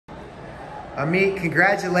Amit,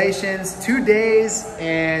 congratulations. 2 days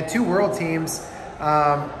and 2 world teams.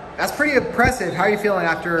 That's pretty impressive. How are you feeling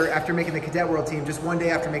after making the cadet world team, just 1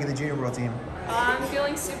 day after making the junior world team? I'm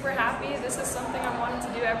feeling super happy. This is something I wanted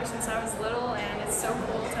to do ever since I was little, and it's so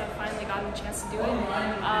cool to have finally gotten the chance to do it.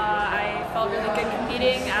 I felt really good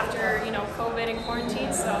competing after, COVID and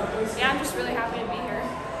quarantine, so yeah, I'm just really happy to be here.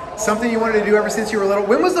 Something you wanted to do ever since you were little.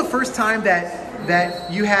 When was the first time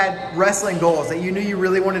that you had wrestling goals, that you knew you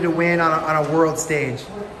really wanted to win on a world stage?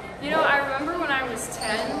 I remember when I was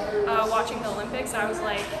 10, watching the Olympics, I was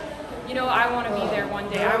like, I want to be there one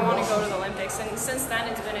day. I want to go to the Olympics. And since then,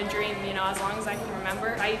 it's been a dream, as long as I can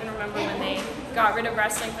remember. I even remember when they got rid of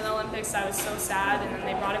wrestling from the Olympics, I was so sad, and then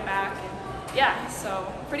they brought it back. And yeah,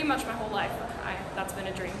 so pretty much my whole life, that's been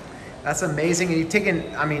a dream. That's amazing. And you've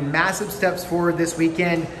taken, massive steps forward this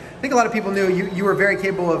weekend. I think a lot of people knew you were very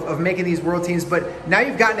capable of making these world teams, but now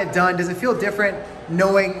you've gotten it done. Does it feel different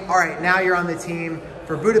knowing, all right, now you're on the team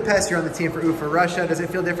for Budapest, you're on the team for Russia? Does it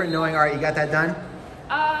feel different knowing, all right, you got that done?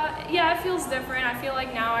 Yeah, it feels different. I feel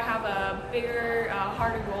like now I have a bigger,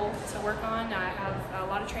 harder goal to work on. I have a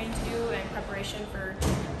lot of training to do and preparation for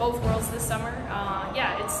both worlds this summer.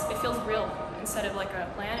 Yeah, it feels real. Instead of like a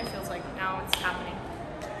plan, it feels like now it's happening.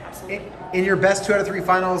 Absolutely. In your best 2 out of 3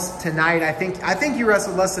 finals tonight, I think you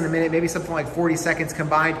wrestled less than a minute, maybe something like 40 seconds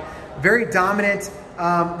combined. Very dominant.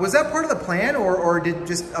 Was that part of the plan, or did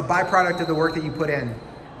just a byproduct of the work that you put in?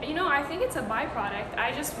 I think it's a byproduct.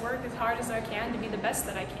 I just work as hard as I can to be the best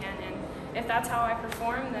that I can, and if that's how I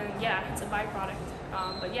perform, then yeah, it's a byproduct.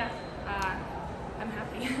 But yeah, I'm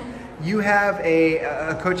happy. You have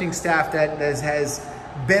a coaching staff that has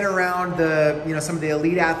been around some of the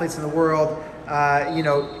elite athletes in the world.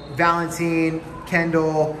 Valentine,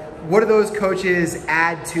 Kendall. What do those coaches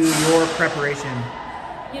add to your preparation?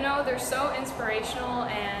 They're so inspirational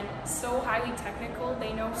and so highly technical.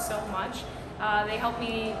 They know so much. They help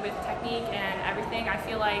me with technique and everything. I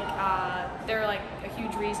feel like they're like a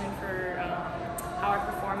huge reason for how I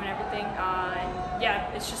perform and everything. And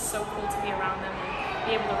yeah, it's just so cool to be around them and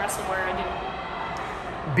be able to wrestle where I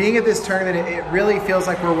do. Being at this tournament, it really feels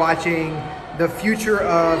like we're watching the future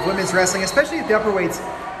of women's wrestling, especially at the upper weights.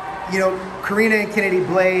 Karina and Kennedy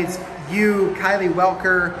Blades, you, Kylie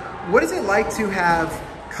Welker. What is it like to have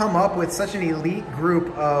come up with such an elite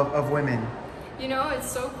group of women?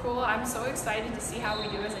 It's so cool. I'm so excited to see how we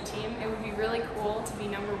do as a team. It would be really cool to be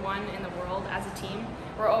 #1 in the world as a team.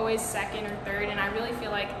 We're always second or third, and I really feel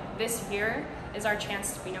like this year is our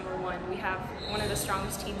chance to be #1. We have one of the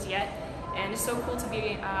strongest teams yet, and it's so cool to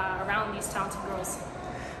be around these talented girls.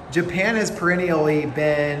 Japan has perennially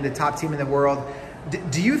been the top team in the world.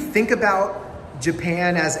 Do you think about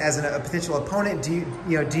Japan as a potential opponent?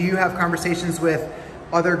 Do you have conversations with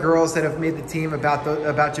other girls that have made the team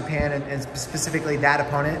about Japan and specifically that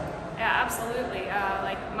opponent? Yeah, absolutely.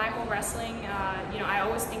 Like my whole wrestling, I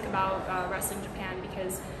always think about wrestling Japan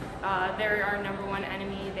because they're our #1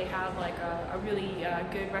 enemy. They have like a really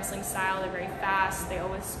good wrestling style. They're very fast. They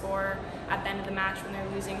always score at the end of the match when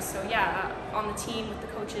they're losing. So yeah, on the team with the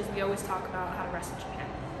coaches, we always talk about how to wrestle Japan.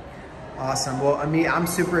 Awesome. Well, Amit, I'm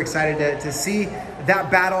super excited to see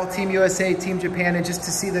that battle, Team USA, Team Japan, and just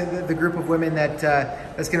to see the group of women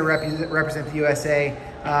that's going to represent the USA.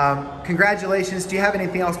 Congratulations. Do you have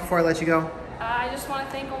anything else before I let you go? I just want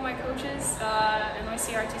to thank all my coaches, my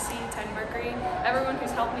CRTC, Ted Mercury, everyone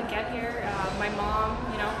who's helped me get here, my mom,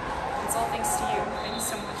 it's all thanks to you. Thank you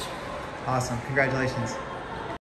so much. Awesome. Congratulations.